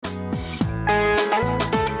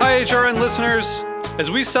HRN listeners.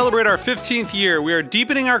 As we celebrate our 15th year, we are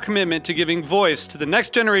deepening our commitment to giving voice to the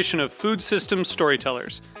next generation of food systems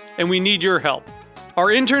storytellers, and we need your help. Our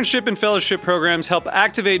internship and fellowship programs help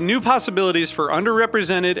activate new possibilities for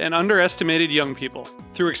underrepresented and underestimated young people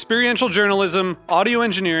through experiential journalism, audio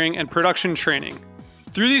engineering, and production training.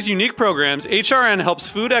 Through these unique programs, HRN helps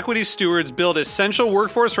food equity stewards build essential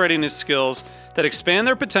workforce readiness skills that expand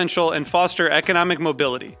their potential and foster economic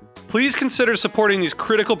mobility. Please consider supporting these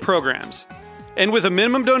critical programs. And with a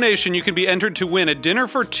minimum donation, you can be entered to win a dinner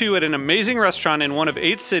for two at an amazing restaurant in one of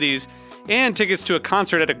 8 cities and tickets to a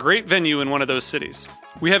concert at a great venue in one of those cities.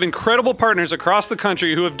 We have incredible partners across the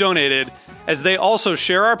country who have donated, as they also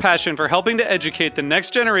share our passion for helping to educate the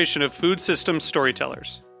next generation of food systems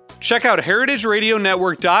storytellers. Check out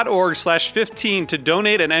heritageradionetwork.org/15 to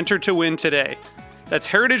donate and enter to win today. That's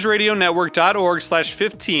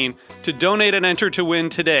heritageradionetwork.org/15 to donate and enter to win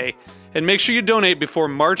today. And make sure you donate before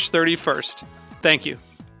March 31st. Thank you.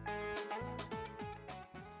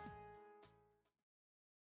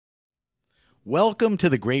 Welcome to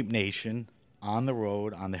the Grape Nation on the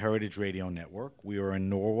road on the Heritage Radio Network. We are in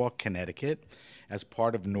Norwalk, Connecticut, as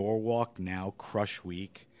part of Norwalk Now Crush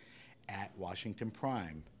Week at Washington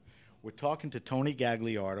Prime. We're talking to Tony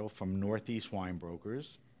Gagliardo from Northeast Wine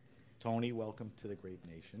Brokers. Tony, welcome to the Grape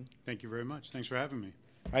Nation. Thank you very much. Thanks for having me.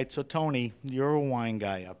 All right, so Tony, you're a wine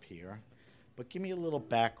guy up here, but give me a little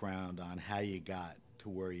background on how you got to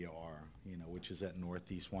where you are, which is at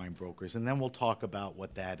Northeast Wine Brokers, and then we'll talk about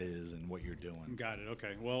what that is and what you're doing. Got it.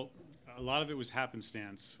 Okay. Well, a lot of it was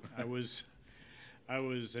happenstance. I was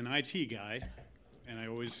an IT guy, and I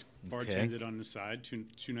always bartended on the side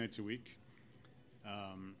two nights a week,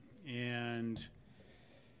 and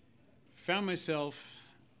found myself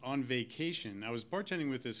on vacation. I was bartending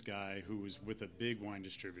with this guy who was with a big wine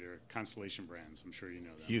distributor, Constellation Brands. I'm sure you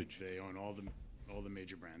know them. Huge. They own all the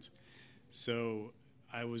major brands. So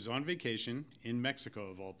I was on vacation in Mexico,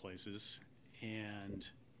 of all places, and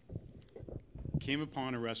came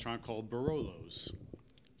upon a restaurant called Barolo's.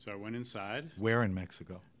 So I went inside. Where in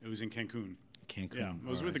Mexico? It was in Cancun. Cancun. Yeah, I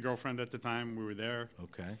was with a girlfriend at the time. We were there.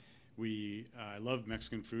 Okay. I love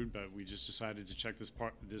Mexican food, but we just decided to check this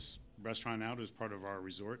restaurant out as part of our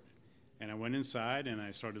resort. And I went inside and I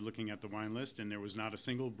started looking at the wine list, and there was not a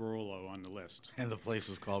single Barolo on the list. And the place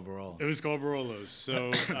was called Barolo. It was called Barolo's.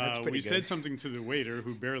 So we good. said something to the waiter,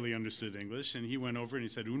 who barely understood English, and he went over and he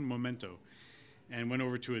said, "Un momento," and went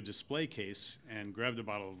over to a display case and grabbed a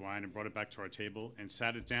bottle of wine and brought it back to our table and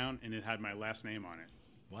sat it down, and it had my last name on it.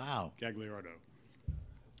 Wow. Gagliardo.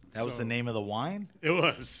 That was the name of the wine? It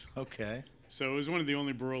was. Okay. So it was one of the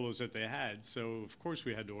only Barolos that they had. So, of course,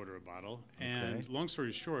 we had to order a bottle. Okay. And long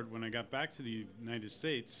story short, when I got back to the United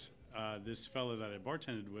States, this fella that I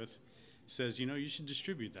bartended with says, you should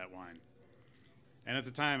distribute that wine. And at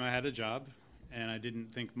the time, I had a job, and I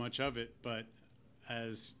didn't think much of it. But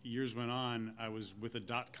as years went on, I was with a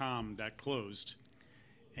 .com that closed,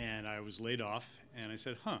 and I was laid off. And I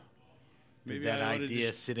said, maybe Did that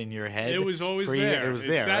idea sit in your head? It was always there. there. It was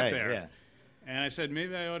there, sat right? there. Yeah. And I said,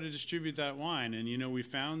 maybe I ought to distribute that wine. And, we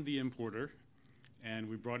found the importer, and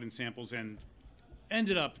we brought in samples, and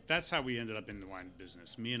that's how we ended up in the wine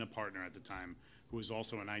business, me and a partner at the time who was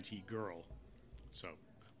also an IT girl. So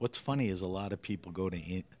what's funny is a lot of people go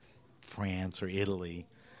to France or Italy.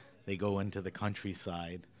 They go into the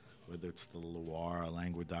countryside, whether it's the Loire,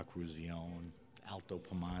 Languedoc-Roussillon, Alto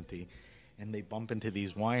Piemonte, and they bump into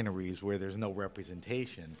these wineries where there's no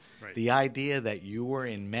representation. Right. The idea that you were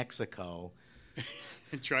in Mexico,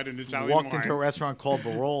 and tried an Italian walked wine. into a restaurant called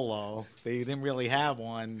Barolo, they didn't really have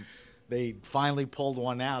one. They finally pulled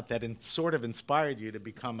one out that sort of inspired you to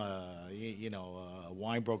become a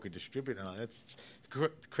wine broker distributor. That's the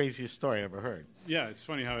craziest story I ever heard. Yeah, it's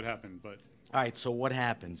funny how it happened, but... All right, so what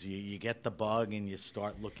happens? You get the bug and you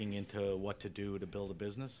start looking into what to do to build a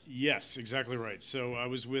business? Yes, exactly right. So I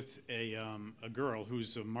was with a girl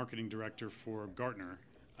who's a marketing director for Gartner,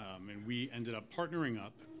 and we ended up partnering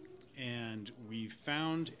up, and we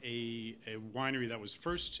found a winery that was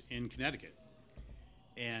first in Connecticut,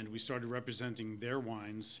 and we started representing their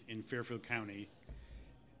wines in Fairfield County.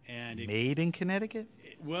 And made in Connecticut?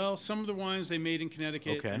 Well, some of the wines they made in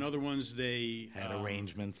Connecticut, okay. And other ones they... had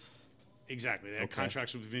arrangements. Exactly. They had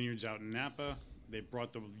contracts with vineyards out in Napa. They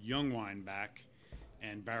brought the young wine back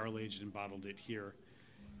and barrel-aged and bottled it here.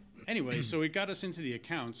 Anyway, so it got us into the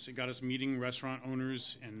accounts. It got us meeting restaurant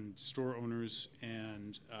owners and store owners.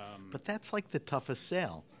 And but that's like the toughest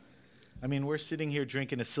sale. I mean, we're sitting here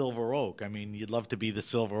drinking a Silver Oak. I mean, you'd love to be the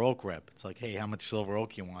Silver Oak rep. It's like, hey, how much Silver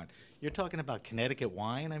Oak you want? You're talking about Connecticut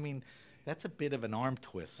wine? I mean, that's a bit of an arm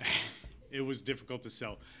twist. It was difficult to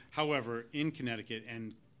sell. However, in Connecticut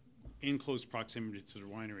and in close proximity to the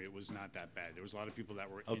winery, it was not that bad. There was a lot of people that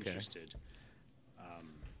were interested.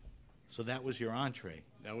 So that was your entree.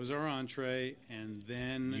 That was our entree, and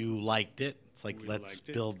then You liked it. It's like, We let's liked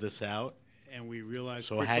it. build this out. and we realized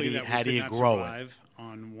So quickly how that do we you could not grow it? survive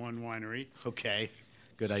on one winery. Okay.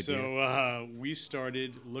 Good idea. So we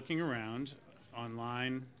started looking around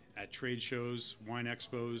online at trade shows, wine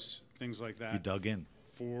expos, things like that. You dug in.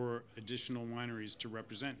 For additional wineries to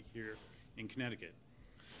represent here in Connecticut.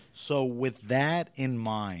 So with that in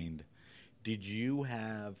mind, did you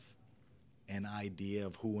have an idea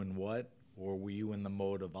of who and what, or were you in the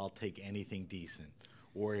mode of I'll take anything decent?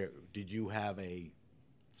 Or did you have a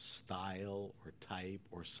style or type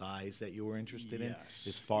or size that you were interested in Yes.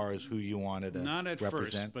 as far as who you wanted to Not at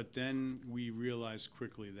represent? first, but then we realized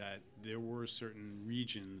quickly that there were certain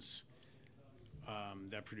regions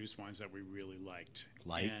that produced wines that we really liked.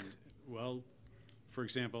 Like? And, well, for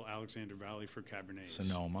example, Alexander Valley for Cabernets.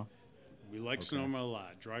 Sonoma. We like Okay. Sonoma a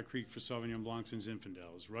lot. Dry Creek for Sauvignon Blancs and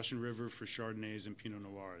Zinfandels. Russian River for Chardonnays and Pinot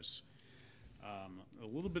Noirs. A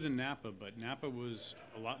little bit of Napa, but Napa was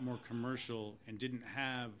a lot more commercial and didn't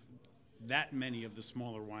have that many of the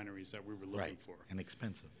smaller wineries that we were looking Right. for. And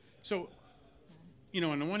expensive. So,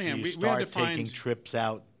 on the one So hand, you we had start to find... taking trips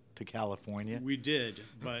out to California? We did,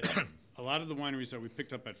 but a lot of the wineries that we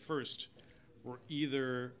picked up at first were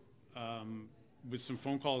either with some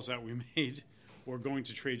phone calls that we made or going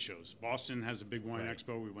to trade shows. Boston has a big wine Right.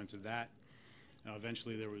 expo. We went to that.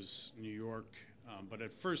 Eventually there was New York. But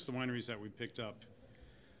at first, the wineries that we picked up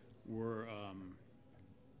were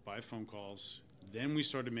by phone calls. Then we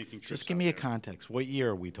started making trips. Just give me a context. What year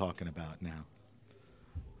are we talking about now?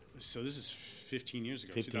 So this is 15 years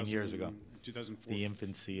ago. 15 years ago. 2004. The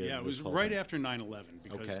infancy of Yeah, it was this whole right thing. after 9/11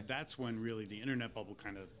 because Okay. that's when really the internet bubble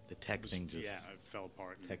kind of The tech thing just it fell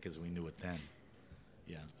apart. And- tech as we knew it then.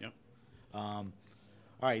 Yeah. Yep. All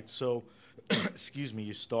right, so excuse me,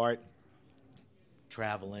 you start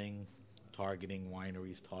traveling, targeting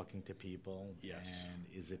wineries, talking to people. Yes. And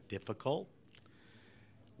is it difficult?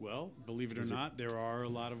 Well, believe it or Is it- not, there are a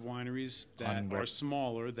lot of wineries that Unrep- are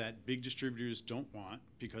smaller that big distributors don't want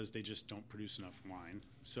because they just don't produce enough wine.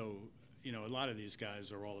 So, a lot of these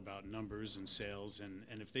guys are all about numbers and sales, and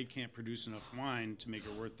if they can't produce enough wine to make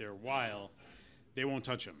it worth their while, they won't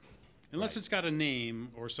touch them. Unless Right. it's got a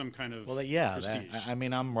name or some kind of prestige. I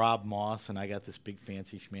mean, I'm Rob Moss, and I got this big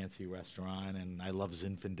fancy schmancy restaurant, and I love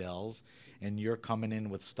Zinfandels, and you're coming in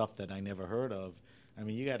with stuff that I never heard of. I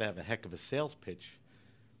mean, you got to have a heck of a sales pitch.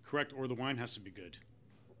 Correct, or the wine has to be good.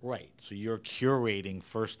 Right. So you're curating,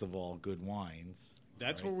 first of all, good wines.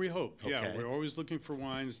 That's right? what we hope. Yeah, Okay. we're always looking for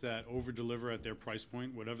wines that over-deliver at their price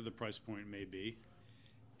point, whatever the price point may be.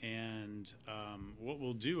 And what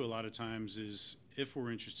we'll do a lot of times is, if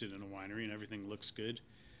we're interested in a winery and everything looks good,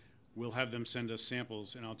 we'll have them send us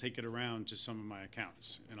samples, and I'll take it around to some of my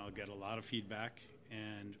accounts, and I'll get a lot of feedback,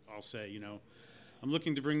 and I'll say, I'm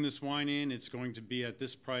looking to bring this wine in. It's going to be at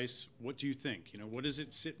this price. What do you think? What does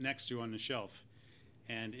it sit next to on the shelf,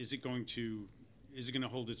 and is it going to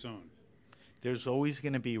hold its own? There's always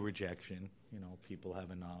going to be rejection. People have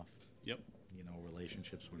enough, Yep,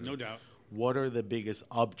 relationships with no doubt. What are the biggest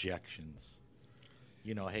objections?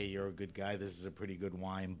 Hey, you're a good guy. This is a pretty good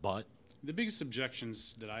wine, but The biggest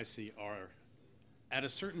objections that I see are, at a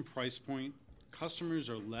certain price point, customers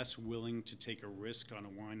are less willing to take a risk on a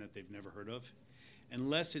wine that they've never heard of,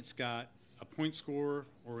 unless it's got a point score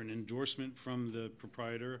or an endorsement from the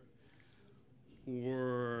proprietor,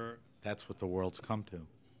 or that's what the world's come to.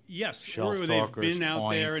 yes, Shelf or they've talkers, been out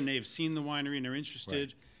there points. and they've seen the winery and they're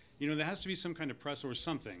interested. There has to be some kind of press or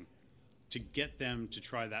something to get them to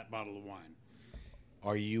try that bottle of wine.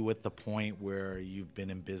 Are you at the point where you've been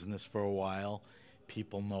in business for a while?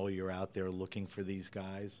 People know you're out there looking for these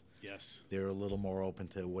guys. Yes. They're a little more open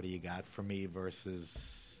to what do you got for me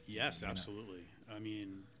versus. Yes, absolutely. I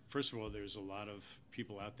mean, first of all, there's a lot of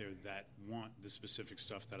people out there that want the specific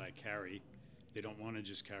stuff that I carry. They don't want to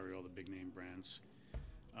just carry all the big name brands.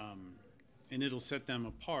 And it'll set them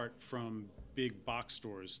apart from big box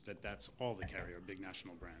stores that's all they carry are big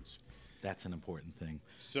national brands. That's an important thing.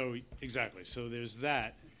 So, exactly. So there's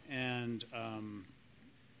that. And,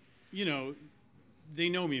 they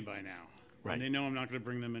know me by now. Right. And they know I'm not going to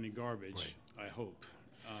bring them any garbage, Right. I hope.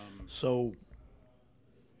 So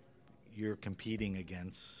you're competing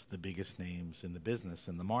against the biggest names in the business,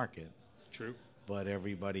 in the market, True. but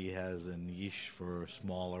everybody has a niche for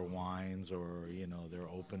smaller wines or, they're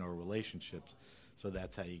open or relationships. So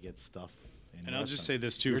that's how you get stuff in And I'll just restaurants. say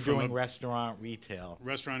this, too. You're from doing a restaurant, retail.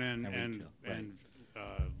 restaurant and retail, right. and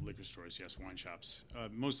liquor stores, yes, wine shops,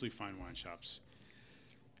 mostly fine wine shops.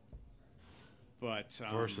 But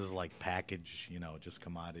versus like package, just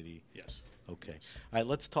commodity. yes. Okay. All right,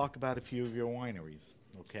 let's talk about a few of your wineries,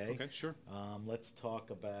 okay? Okay, sure. Let's talk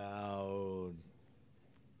about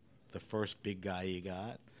the first big guy you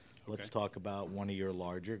got. Let's talk about one of your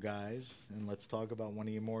larger guys, and let's talk about one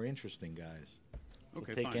of your more interesting guys. So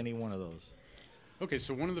Okay, take fine. any one of those. Okay,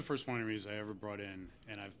 so one of the first wineries I ever brought in,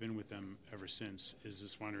 and I've been with them ever since, is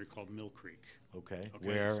this winery called Mill Creek. Okay. Okay,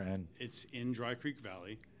 Where it's, and it's in Dry Creek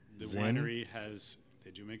Valley. The Zin? winery has,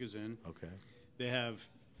 they do make a Zin. okay. They have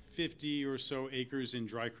 50 or so acres in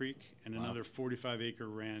Dry Creek and Wow. another 45-acre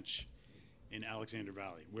ranch in Alexander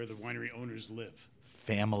Valley, where the winery owners live.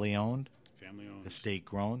 Family owned, Family owned, estate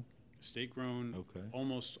grown. estate grown. Okay.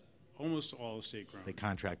 Almost all estate grown. They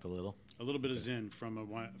contract a little. A little bit of Zin from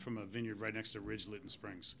a vineyard right next to Ridgelit and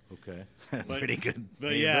Springs. Okay. But- Pretty good.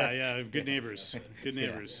 But neighbor. yeah, good neighbors. Good Yeah.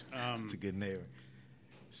 neighbors. It's a good neighbor.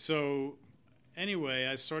 So, anyway,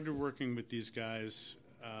 I started working with these guys.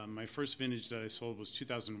 My first vintage that I sold was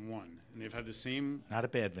 2001, and they've had the same Not a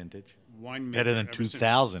bad vintage. winemaker Better than ever since.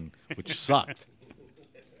 2000, which sucked.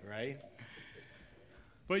 Right?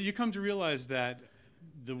 But you come to realize that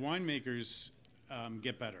the winemakers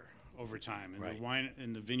get better over time, and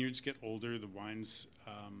Right. the vineyards get older. The wines,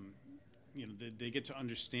 they get to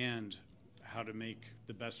understand how to make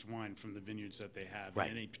the best wine from the vineyards that they have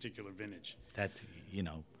Right. in any particular vintage. That,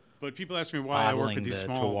 But people ask me why I work bottling with these the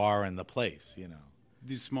small terroir in the place,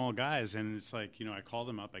 these small guys, and it's like, I call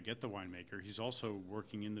them up. I get the winemaker. He's also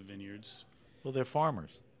working in the vineyards. Well, they're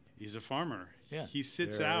farmers. He's a farmer. Yeah. He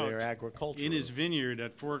sits They're out agriculturalists. in his vineyard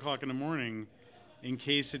at 4:00 in the morning in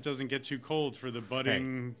case it doesn't get too cold for the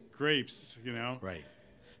budding grapes, Right.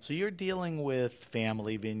 So you're dealing with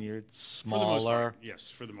family vineyards, For the most smaller. part, yes,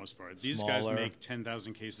 for the most part. These guys Smaller. make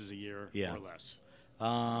 10,000 cases a year Yeah. or less.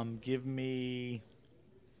 Give me.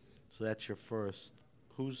 So that's your first.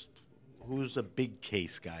 Who's a big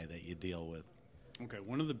case guy that you deal with? Okay,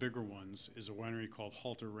 one of the bigger ones is a winery called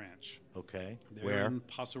Halter Ranch. Okay. They're Where? in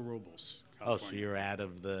Paso Robles, Oh, California. so you're out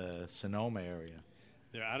of the Sonoma area.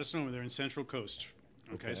 They're out of Sonoma. They're in Central Coast.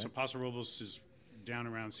 Okay. So Paso Robles is down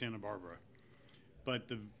around Santa Barbara. But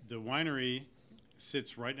the winery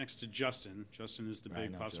sits right next to Justin. Justin is the Right, I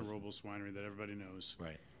big know Paso Justin. Robles winery that everybody knows.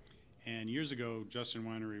 Right. And years ago, Justin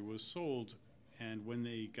Winery was sold. And when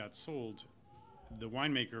they got sold, the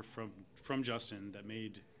winemaker from Justin that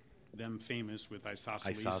made them famous with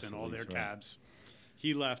Isosceles and all their Isosceles, right. cabs,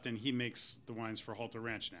 he left and he makes the wines for Halter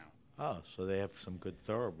Ranch now. Oh, so they have some good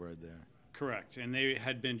thoroughbred there. Correct. And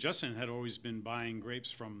Justin had always been buying grapes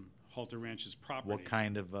from Halter Ranch's property. What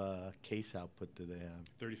kind of case output do they have?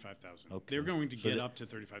 35,000. Okay. They're going to So get they- up to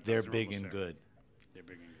 35,000. They're They're big almost and there. good. They're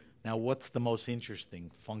big and good. Now, what's the most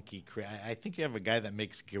interesting, funky? I think you have a guy that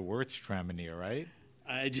makes Gewürztraminer, right?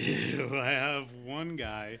 I do. I have one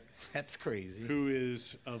guy That's crazy. who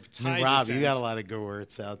is of I Thai mean, Rob, descent, you got a lot of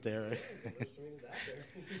Gewürz out there.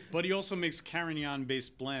 but he also makes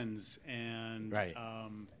Carignan-based blends, and Right.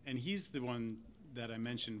 And he's the one that I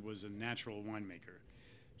mentioned was a natural winemaker.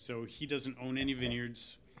 So he doesn't own any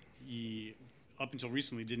vineyards. He, up until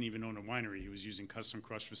recently, didn't even own a winery. He was using custom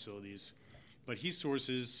crush facilities, but he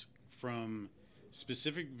sources from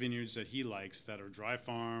specific vineyards that he likes that are dry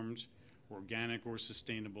farmed, organic, or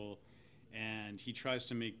sustainable, and he tries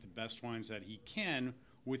to make the best wines that he can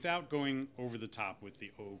without going over the top with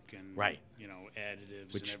the oak and Right.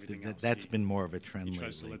 additives Which and everything else. that's been more of a trend He lately.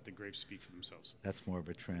 tries to let the grapes speak for themselves. That's more of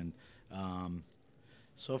a trend.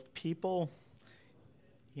 So if people,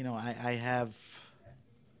 I have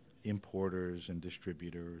importers and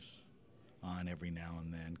distributors on every now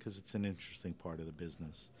and then because it's an interesting part of the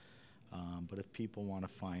business. But if people want to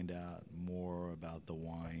find out more about the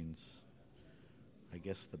wines, I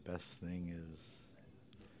guess the best thing is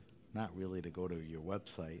not really to go to your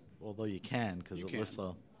website, although you can because You it can. lists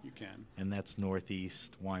all. You can. And that's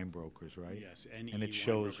Northeast Wine Brokers, right? Yes, And it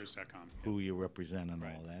shows NEWinebrokers.com. who you represent and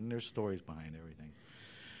Right. all that. And there's stories behind everything.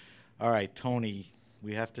 All right, Tony,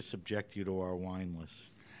 we have to subject you to our wine list.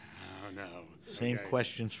 Oh, no. Same Okay.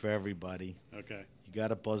 questions for everybody. Okay. You got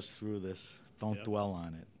to buzz through this. Don't Yep. dwell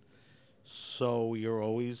on it. So you're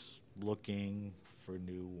always looking for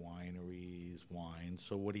new wineries, wines.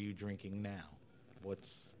 So what are you drinking now?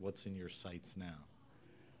 What's in your sights now?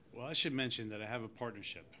 Well, I should mention that I have a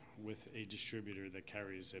partnership with a distributor that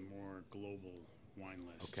carries a more global wine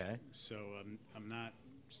list. Okay. So I'm not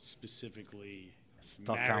specifically Stuck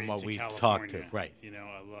on married what to we California. talked to, right.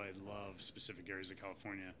 I love specific areas of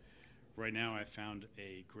California. Right now, I found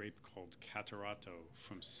a grape called Catarato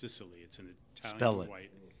from Sicily. It's an Italian Spell it.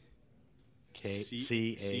 white.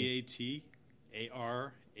 C-A.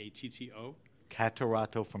 C-A-T-A-R-A-T-T-O.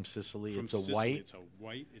 Catarato from Sicily. From It's a Sicily. white. It's a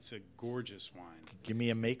white. It's a gorgeous wine. Give me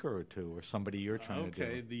a maker or two, or somebody you're trying to do.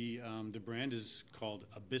 Okay, the brand is called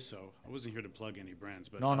Abisso. I wasn't here to plug any brands,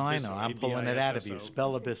 but No, I Abisso, know. I'm pulling it out of you. Abisso.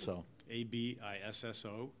 Spell Abisso.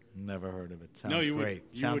 Abisso. Never heard of it. Sounds No, you great.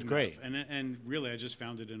 you Sounds wouldn't great. have. And really, I just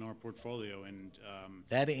found it in our portfolio, and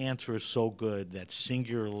That answer is so good that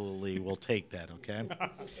singularly we'll take that, okay?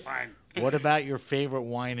 fine. What about your favorite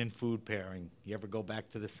wine and food pairing? You ever go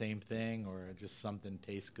back to the same thing, or just something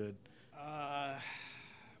tastes good?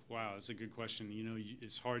 Wow, that's a good question. You know,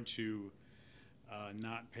 it's hard to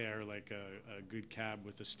not pair like a good cab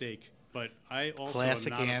with a steak. But I also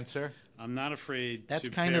Classic am not answer. I'm not afraid. That's to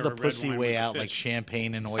kind of pair the a red pussy wine way with a out, like fish.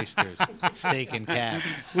 champagne and oysters, steak and cat,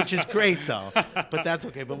 which is great though. But that's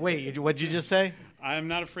okay. But wait, what'd you just say? I'm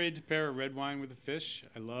not afraid to pair a red wine with a fish.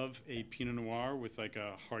 I love a Pinot Noir with like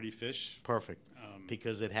a hearty fish. Perfect,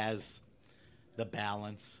 because it has the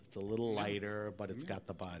balance. It's a little lighter, but it's got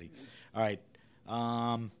the body. All right.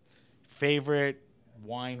 Favorite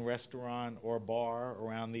wine restaurant or bar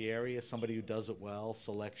around the area? Somebody who does it well,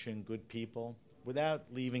 selection, good people. Without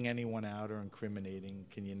leaving anyone out or incriminating,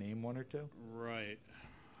 can you name one or two? Right.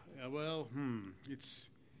 It's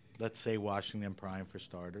Let's say Washington Prime for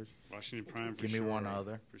starters. Washington Prime for Give me sure. one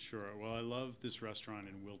other. For sure. Well, I love this restaurant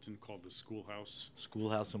in Wilton called the Schoolhouse.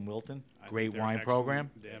 Schoolhouse in Wilton. I think Great they're wine excellent.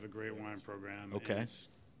 program. They have a great wine program. Okay. And it's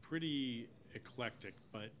pretty eclectic,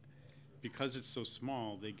 but because it's so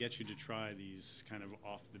small, they get you to try these kind of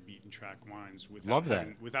off the beaten track wines Love that.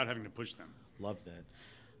 without having to push them. Love that.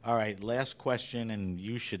 All right, last question, and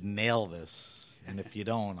you should nail this. And if you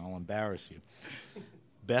don't, I'll embarrass you.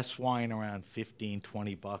 Best wine around $15,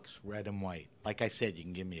 $20, red and white. Like I said, you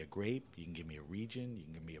can give me a grape, you can give me a region, you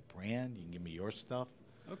can give me a brand, you can give me your stuff.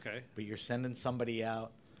 Okay. But you're sending somebody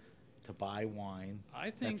out to buy wine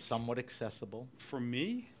I think that's somewhat accessible. for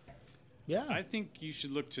me, Yeah. I think you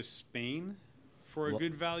should look to Spain for a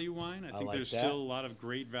good value wine. I think like there's that. still a lot of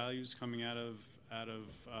great values coming out of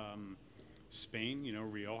Spain. You know,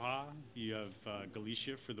 Rioja. You have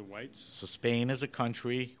Galicia for the whites. So Spain is a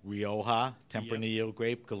country, Rioja, Tempranillo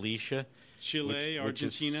grape, Galicia. Chile, which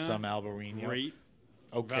is Argentina. some Albarino. Great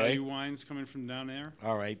Okay. value wines coming from down there.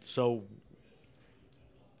 All right. So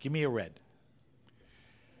give me a red.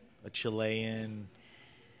 A Chilean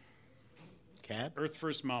cab. Earth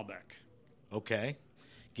First Malbec. Okay.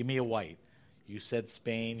 Give me a white. You said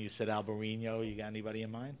Spain. You said Albarino. You got anybody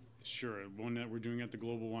in mind? Sure, one that we're doing at the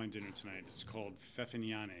Global Wine Dinner tonight. It's called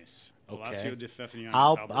Fefanianes. Okay. Palacio de Fefanianes.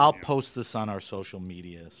 I'll Albarino. post this on our social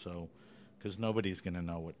media, so because nobody's going to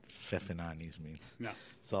know what Fefinanis means. No,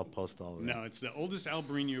 So I'll post all of that. no, it's the oldest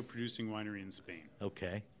Albarino producing winery in Spain.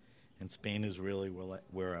 Okay. And Spain is really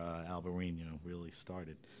where Albarino really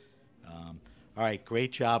started. All right,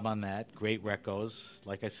 great job on that. Great recos.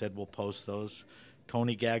 Like I said, we'll post those.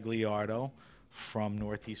 Tony Gagliardo from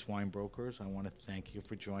Northeast Wine Brokers, I want to thank you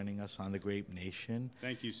for joining us on the Grape Nation.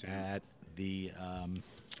 Thank you, Sam. At the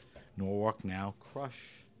Norwalk Now Crush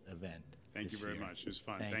event. Thank you this very year. much. It was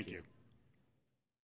fun. Thank Thank you. you.